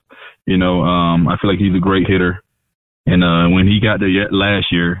fields. I feel like he's a great hitter. And when he got there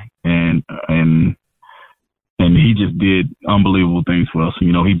last year and he just did unbelievable things for us.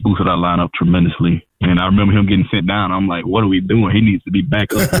 He boosted our lineup tremendously. And I remember him getting sent down. I'm like, what are we doing? He needs to be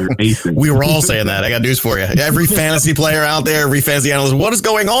back up there. We were all saying that. I got news for you. Every fantasy player out there, every fantasy analyst, what is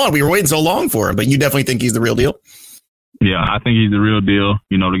going on? We were waiting so long for him. But you definitely think he's the real deal? Yeah, I think he's the real deal.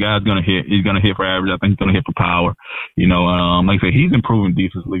 The guy's going to hit. He's going to hit for average. I think he's going to hit for power. Like I said, he's improving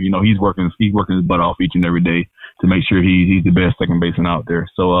defensively. He's working his butt off each and every day to make sure he's the best second baseman out there.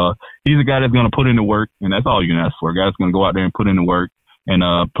 So he's a guy that's going to put in the work, and that's all you can ask for. A guy that's going to go out there and put in the work and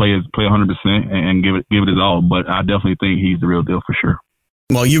play 100% and give it his all. But I definitely think he's the real deal for sure.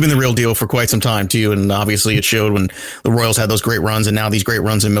 Well, you've been the real deal for quite some time, too. And obviously it showed when the Royals had those great runs and now these great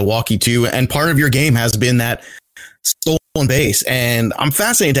runs in Milwaukee, too. And part of your game has been that stolen on base. And I'm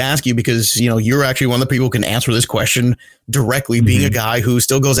fascinated to ask you because, you're actually one of the people who can answer this question directly, being a guy who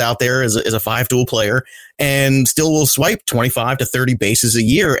still goes out there as a five-tool player and still will swipe 25 to 30 bases a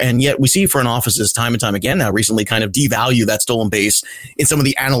year. And yet we see front offices time and time again now recently kind of devalue that stolen base in some of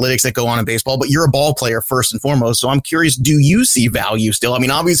the analytics that go on in baseball. But you're a ball player first and foremost. So I'm curious, do you see value still? I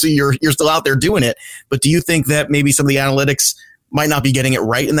mean, obviously you're still out there doing it, but do you think that maybe some of the analytics might not be getting it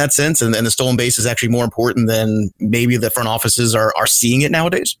right in that sense, and the stolen base is actually more important than maybe the front offices are seeing it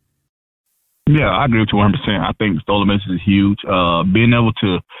nowadays? Yeah, I agree with you 100%. I think stolen bases is huge. Being able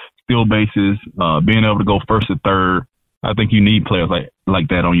to steal bases, being able to go first to third, I think you need players like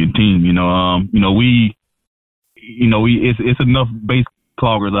that on your team. It's enough base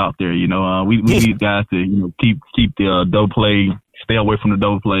cloggers out there. We need guys to keep the double play, stay away from the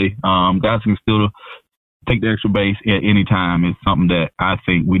double play. Guys can still take the extra base at any time is something that I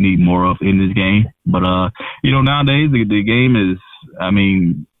think we need more of in this game. But, nowadays the game is,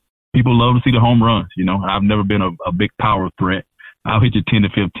 people love to see the home runs. I've never been a big power threat. I'll hit you 10 to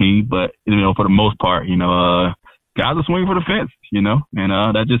 15, but, for the most part, guys are swinging for the fence,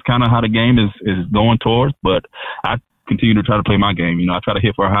 and that's just kind of how the game is going towards. But I continue to try to play my game. I try to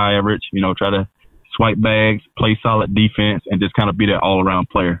hit for a high average, try to swipe bags, play solid defense, and just kind of be that all-around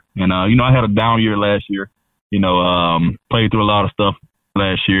player. And, I had a down year last year, played through a lot of stuff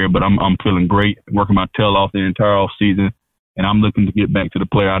last year, but I'm feeling great, working my tail off the entire off season, and I'm looking to get back to the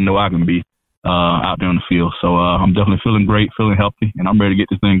player I know I can be out there on the field. So I'm definitely feeling great, feeling healthy, and I'm ready to get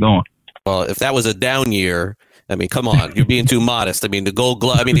this thing going. Well, if that was a down year, come on, you're being too modest. The Gold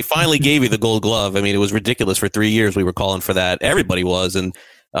Glove, they finally gave you the Gold Glove. It was ridiculous for 3 years. We were calling for that. Everybody was, and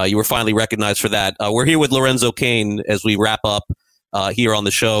you were finally recognized for that. We're here with Lorenzo Cain as we wrap up here on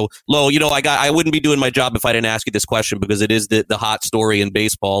the show. Lo, I wouldn't be doing my job if I didn't ask you this question because it is the hot story in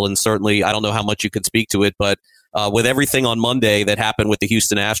baseball, and certainly I don't know how much you could speak to it, but with everything on Monday that happened with the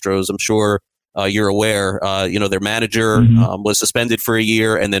Houston Astros, I'm sure you're aware, their manager was suspended for a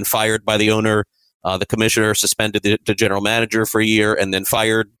year and then fired by the owner. The commissioner suspended the general manager for a year and then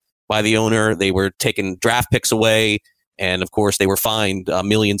fired by the owner. They were taking draft picks away. And, of course, they were fined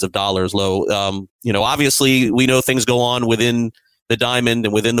millions of dollars. Low. Obviously, we know things go on within the diamond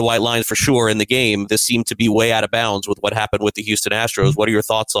and within the white lines for sure in the game. This seemed to be way out of bounds with what happened with the Houston Astros. What are your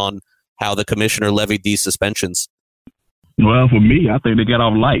thoughts on how the commissioner levied these suspensions? Well, for me, I think they got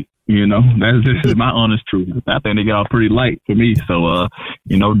off light. This is my honest truth. I think they got off pretty light for me. So,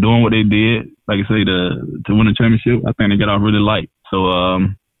 doing what they did, like I say, to win the championship, I think they got off really light. So,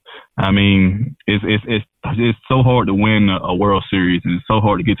 it's so hard to win a World Series, and it's so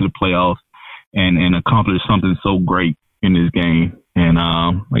hard to get to the playoffs and accomplish something so great in this game. And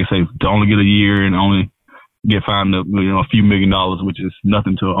like I say, to only get a year and only get fined a few $1 million, which is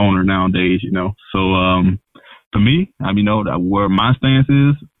nothing to an owner nowadays. So for me, where my stance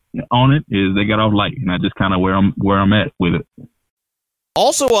is on it is they got off light, and I just kind of where I'm at with it.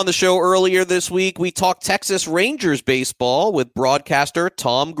 Also on the show earlier this week, we talked Texas Rangers baseball with broadcaster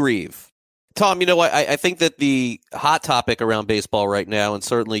Tom Grieve. Tom, I think that the hot topic around baseball right now, and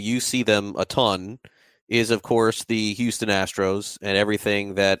certainly you see them a ton, is, of course, the Houston Astros and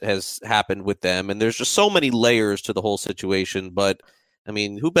everything that has happened with them. And there's just so many layers to the whole situation. But,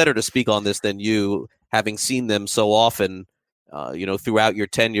 who better to speak on this than you, having seen them so often, throughout your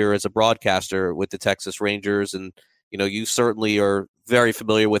tenure as a broadcaster with the Texas Rangers. And, you certainly are very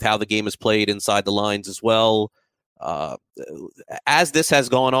familiar with how the game is played inside the lines as well. As this has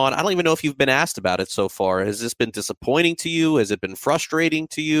gone on, I don't even know if you've been asked about it so far. Has this been disappointing to you? Has it been frustrating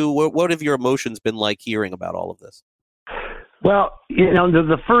to you? What have your emotions been like hearing about all of this? Well,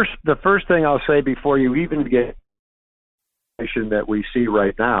 the first thing I'll say before you even get that we see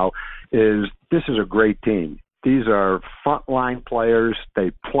right now is this is a great team. These are frontline players.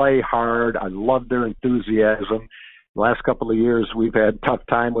 They play hard. I love their enthusiasm. The last couple of years, we've had a tough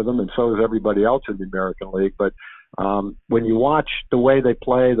time with them, and so has everybody else in the American League. But when you watch the way they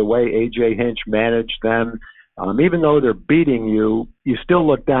play, the way A.J. Hinch managed them, even though they're beating you, you still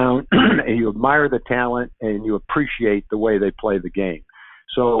look down and you admire the talent and you appreciate the way they play the game.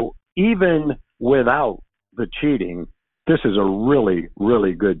 So even without the cheating, this is a really,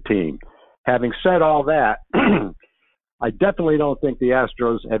 really good team. Having said all that, I definitely don't think the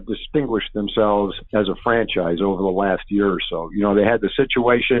Astros have distinguished themselves as a franchise over the last year or so. They had the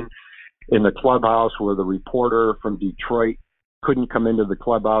situation in the clubhouse where the reporter from Detroit couldn't come into the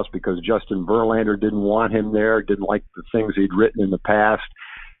clubhouse because Justin Verlander didn't want him there, didn't like the things he'd written in the past.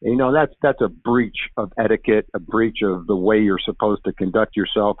 That's a breach of etiquette, a breach of the way you're supposed to conduct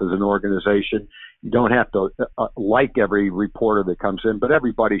yourself as an organization. You don't have to like every reporter that comes in, but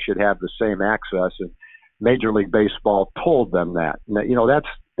everybody should have the same access. And Major League Baseball told them that. You know, that's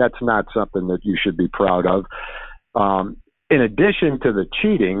not something that you should be proud of. In addition to the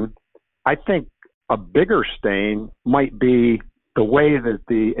cheating, I think a bigger stain might be the way that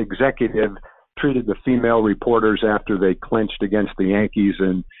the executive treated the female reporters after they clinched against the Yankees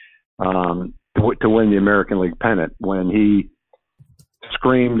and to win the American League pennant, when he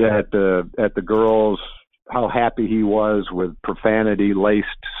screamed at the girls how happy he was with profanity-laced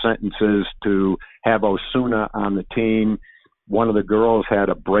sentences to have Osuna on the team. One of the girls had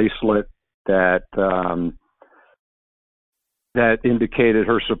a bracelet that indicated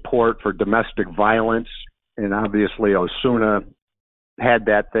her support for domestic violence, and obviously Osuna had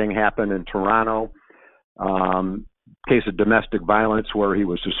that thing happen in Toronto. Case of domestic violence where he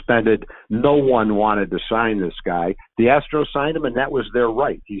was suspended. No one wanted to sign this guy. The Astros signed him, and that was their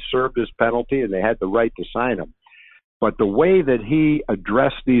right. He served his penalty, and they had the right to sign him. But the way that he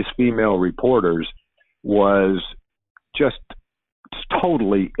addressed these female reporters was just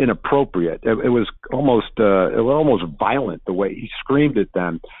totally inappropriate. It was almost violent, the way he screamed at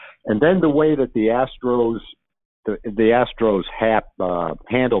them. And then the way that the Astros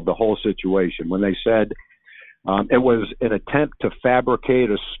handled the whole situation, when they said it was an attempt to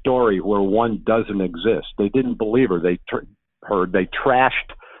fabricate a story where one doesn't exist. They didn't believe her. They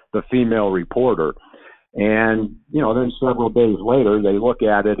trashed the female reporter. And, you know, then several days later, they look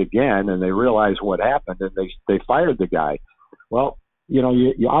at it again and they realize what happened, and they fired the guy. Well, you know,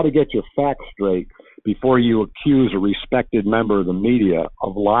 you ought to get your facts straight before you accuse a respected member of the media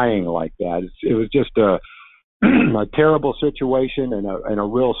of lying like that. It was just a terrible situation and a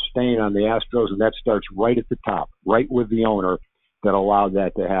real stain on the Astros, and that starts right at the top, right with the owner that allowed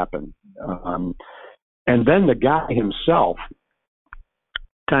that to happen. And then the guy himself,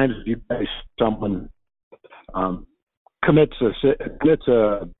 times you guys, someone does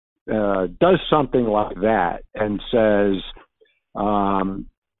something like that and says,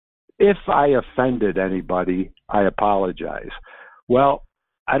 if I offended anybody, I apologize. Well,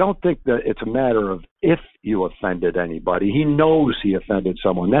 I don't think that it's a matter of if you offended anybody. He knows he offended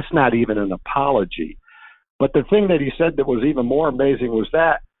someone. That's not even an apology. But the thing that he said that was even more amazing was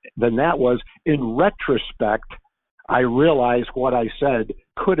in retrospect, I realized what I said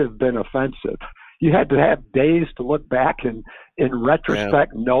could have been offensive. You had to have days to look back and in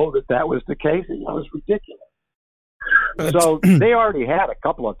retrospect know that was the case. It was ridiculous. So they already had a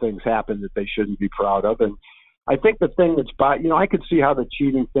couple of things happen that they shouldn't be proud of. And I think the thing I could see how the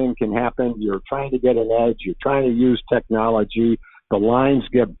cheating thing can happen. You're trying to get an edge. You're trying to use technology. The lines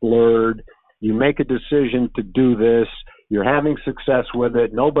get blurred. You make a decision to do this. You're having success with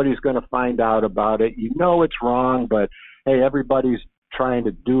it. Nobody's going to find out about it. You know it's wrong, but hey, everybody's trying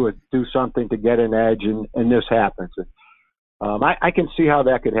to do something to get an edge, and this happens. I can see how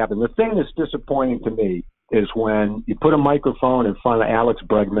that could happen. The thing that's disappointing to me is when you put a microphone in front of Alex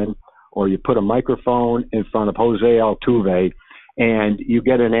Bregman or you put a microphone in front of Jose Altuve and you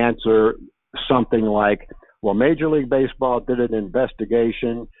get an answer something like, well, Major League Baseball did an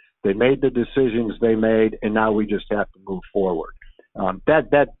investigation, they made the decisions they made, and now we just have to move forward.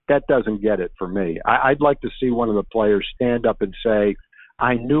 That doesn't get it for me. I'd like to see one of the players stand up and say,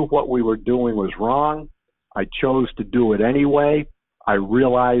 I knew what we were doing was wrong. I chose to do it anyway. I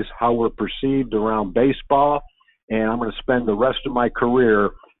realize how we're perceived around baseball, and I'm going to spend the rest of my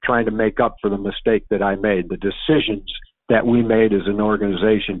career trying to make up for the mistake that I made, the decisions that we made as an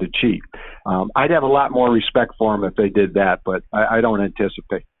organization to cheat. I'd have a lot more respect for them if they did that, but I don't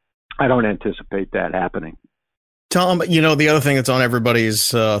anticipate that happening. Tom, you know, the other thing that's on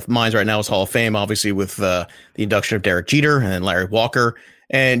everybody's minds right now is Hall of Fame, obviously with the induction of Derek Jeter and then Larry Walker.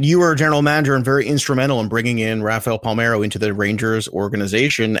 And you were a general manager and very instrumental in bringing in Rafael Palmeiro into the Rangers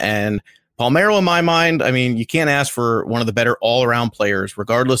organization. And Palmeiro, in my mind, I mean, you can't ask for one of the better all-around players,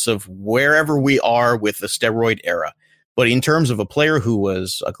 regardless of wherever we are with the steroid era. But in terms of a player who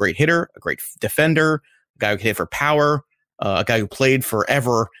was a great hitter, a great defender, a guy who could hit for power, a guy who played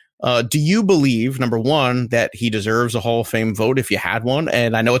forever, do you believe, number one, that he deserves a Hall of Fame vote if you had one?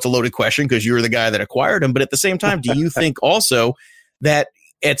 And I know it's a loaded question because you were the guy that acquired him. But at the same time, do you think also that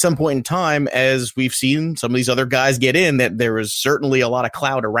at some point in time, as we've seen some of these other guys get in, that there is certainly a lot of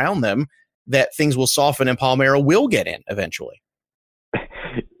cloud around them, that things will soften and Palmeiro will get in eventually?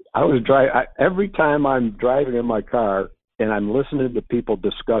 Every time I'm driving in my car and I'm listening to people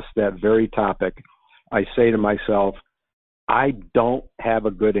discuss that very topic, I say to myself, I don't have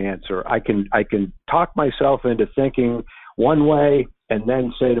a good answer. I can talk myself into thinking one way and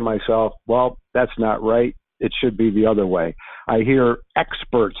then say to myself, well, that's not right. It should be the other way. I hear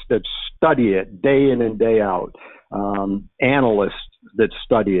experts that study it day in and day out, analysts that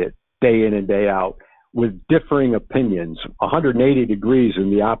study it day in and day out. with differing opinions, 180 degrees in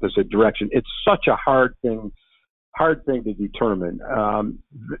the opposite direction. It's such a hard thing to determine. I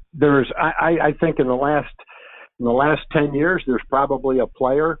think in the last 10 years, there's probably a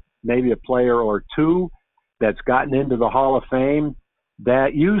player, maybe a player or two, that's gotten into the Hall of Fame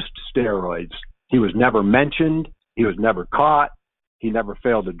that used steroids. He was never mentioned. He was never caught. He never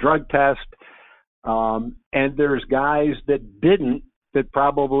failed a drug test. And there's guys that didn't, that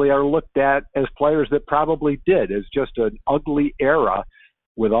probably are looked at as players that probably did. It's just an ugly era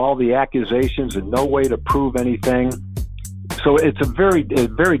with all the accusations and no way to prove anything. So it's a very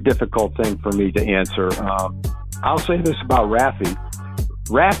difficult thing for me to answer. I'll say this about Rafi.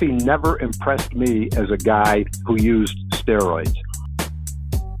 Rafi never impressed me as a guy who used steroids.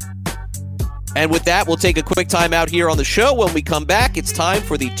 And with that, we'll take a quick time out here on the show. When we come back, it's time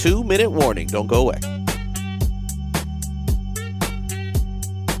for the 2-minute warning. Don't go away.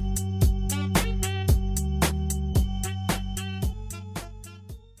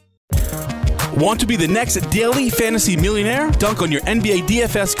 Want to be the next daily fantasy millionaire? Dunk on your NBA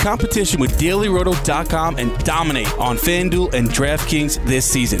DFS competition with DailyRoto.com and dominate on FanDuel and DraftKings this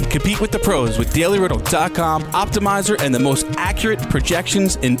season. Compete with the pros with DailyRoto.com, Optimizer, and the most accurate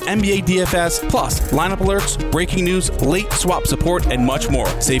projections in NBA DFS, plus lineup alerts, breaking news, late swap support, and much more.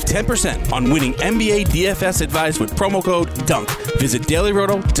 Save 10% on winning NBA DFS advice with promo code DUNK. Visit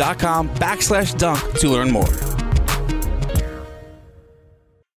DailyRoto.com/dunk to learn more.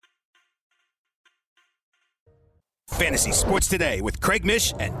 Fantasy Sports Today with Craig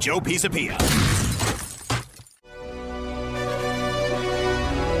Mish and Joe Pisapia.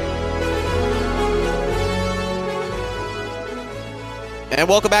 And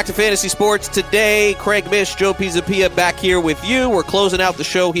welcome back to Fantasy Sports Today. Craig Mish, Joe Pisapia back here with you. We're closing out the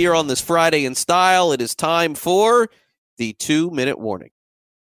show here on this Friday in style. It is time for the 2-minute warning.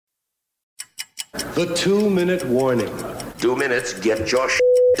 The 2-minute warning. 2 minutes, get your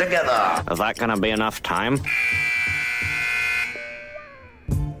together. Is that going to be enough time?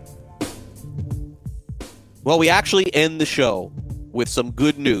 Well, we actually end the show with some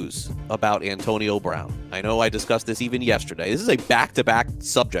good news about Antonio Brown. I know I discussed this even yesterday. This is a back-to-back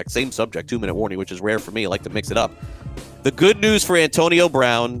subject, same subject, 2-minute warning, which is rare for me. I like to mix it up. The good news for Antonio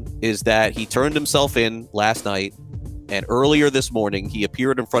Brown is that he turned himself in last night, and earlier this morning, he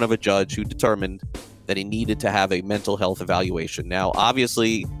appeared in front of a judge who determined that he needed to have a mental health evaluation. Now,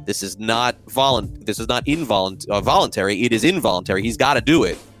 obviously, this is not voluntary. It is involuntary. He's got to do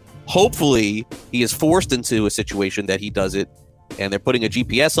it. Hopefully, he is forced into a situation that he does it, and they're putting a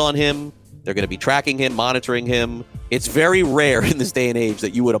GPS on him. They're going to be tracking him, monitoring him. It's very rare in this day and age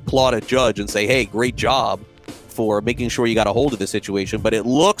that you would applaud a judge and say, hey, great job for making sure you got a hold of the situation. But it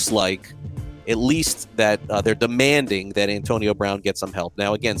looks like, at least, that they're demanding that Antonio Brown get some help.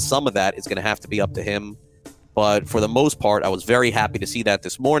 Now, again, some of that is going to have to be up to him. But for the most part, I was very happy to see that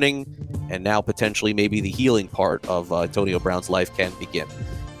this morning. And now potentially maybe the healing part of Antonio Brown's life can begin.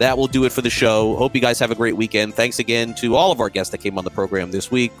 That will do it for the show. Hope you guys have a great weekend. Thanks again to all of our guests that came on the program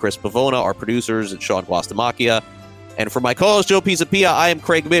this week. Chris Pavona, our producers, and Sean Guastamacchia. And for my co-host, Joe Pisapia, I am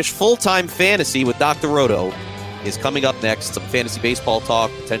Craig Mish. Full-time Fantasy with Dr. Roto is coming up next. Some fantasy baseball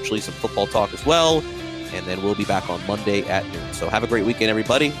talk, potentially some football talk as well. And then we'll be back on Monday at noon. So have a great weekend,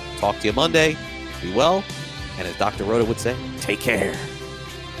 everybody. Talk to you Monday. Be well. And as Dr. Roto would say, take care.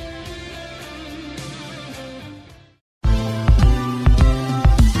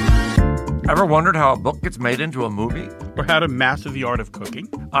 Ever wondered how a book gets made into a movie? Or how to master the art of cooking?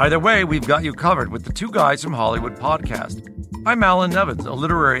 Either way, we've got you covered with the Two Guys from Hollywood podcast. I'm Alan Nevins, a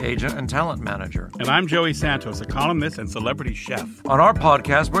literary agent and talent manager. And I'm Joey Santos, a columnist and celebrity chef. On our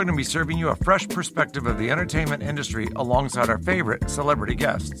podcast, we're going to be serving you a fresh perspective of the entertainment industry alongside our favorite celebrity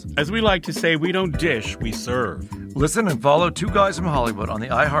guests. As we like to say, we don't dish, we serve. Listen and follow Two Guys from Hollywood on the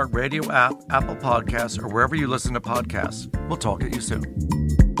iHeartRadio app, Apple Podcasts, or wherever you listen to podcasts. We'll talk at you soon.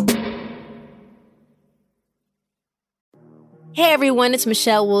 Hey everyone, it's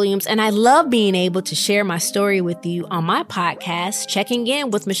Michelle Williams, and I love being able to share my story with you on my podcast, Checking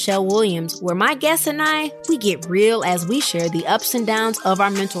In with Michelle Williams, where my guests and I, we get real as we share the ups and downs of our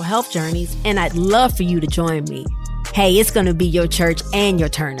mental health journeys, and I'd love for you to join me. Hey, it's going to be your church and your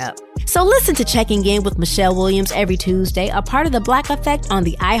turn up. So listen to Checking In with Michelle Williams every Tuesday, a part of the Black Effect on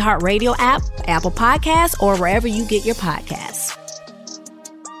the iHeartRadio app, Apple Podcasts, or wherever you get your podcasts.